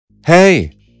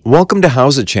Hey, welcome to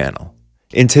How's Channel.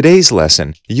 In today's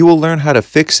lesson, you will learn how to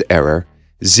fix error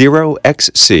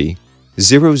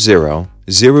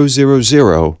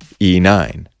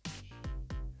 0xc00000e9.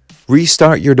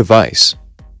 Restart your device.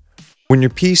 When your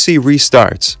PC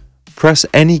restarts, press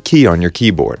any key on your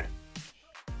keyboard.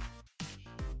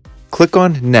 Click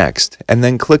on Next and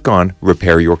then click on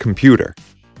Repair your computer.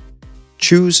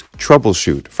 Choose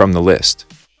Troubleshoot from the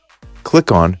list.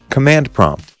 Click on Command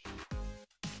Prompt.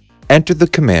 Enter the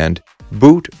command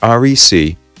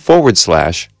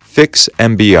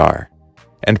bootrec/fixmbr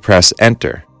and press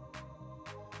Enter.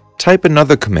 Type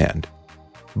another command,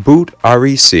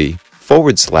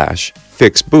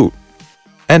 bootrec/fixboot,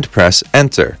 and press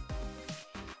Enter.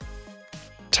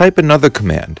 Type another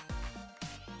command,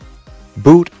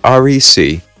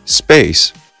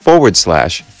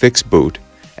 bootrec/fixboot,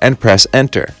 and press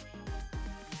Enter.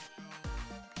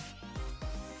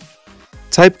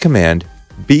 Type command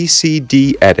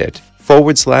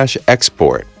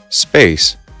bcdedit/export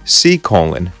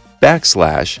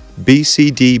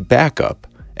C:\bcdbackup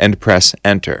and press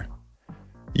Enter.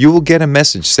 You will get a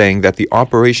message saying that the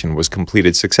operation was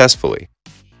completed successfully.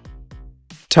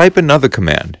 Type another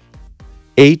command,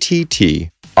 attrib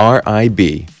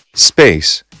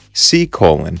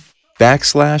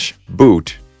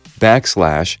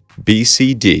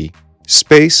C:\boot\bcd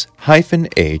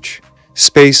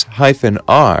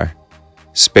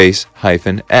 -h -r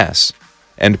 -s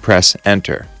and press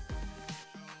Enter.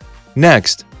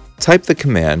 Next, type the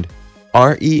command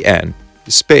ren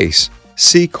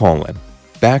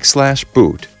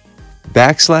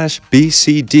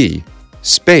C:\boot\bcd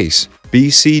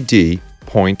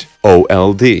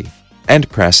bcd.old and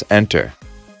press Enter.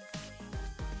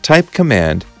 Type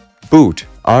command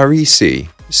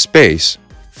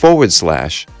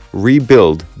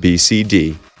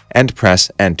bootrec/rebuildbcd and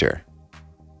press Enter.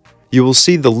 You will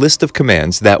see the list of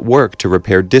commands that work to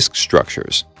repair disk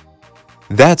structures.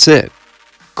 That's it.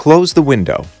 Close the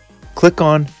window. Click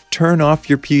on Turn off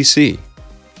your PC.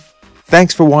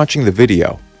 Thanks for watching the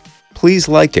video. Please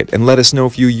like it and let us know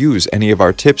if you use any of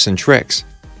our tips and tricks.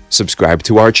 Subscribe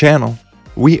to our channel.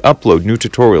 We upload new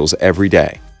tutorials every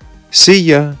day. See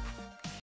ya!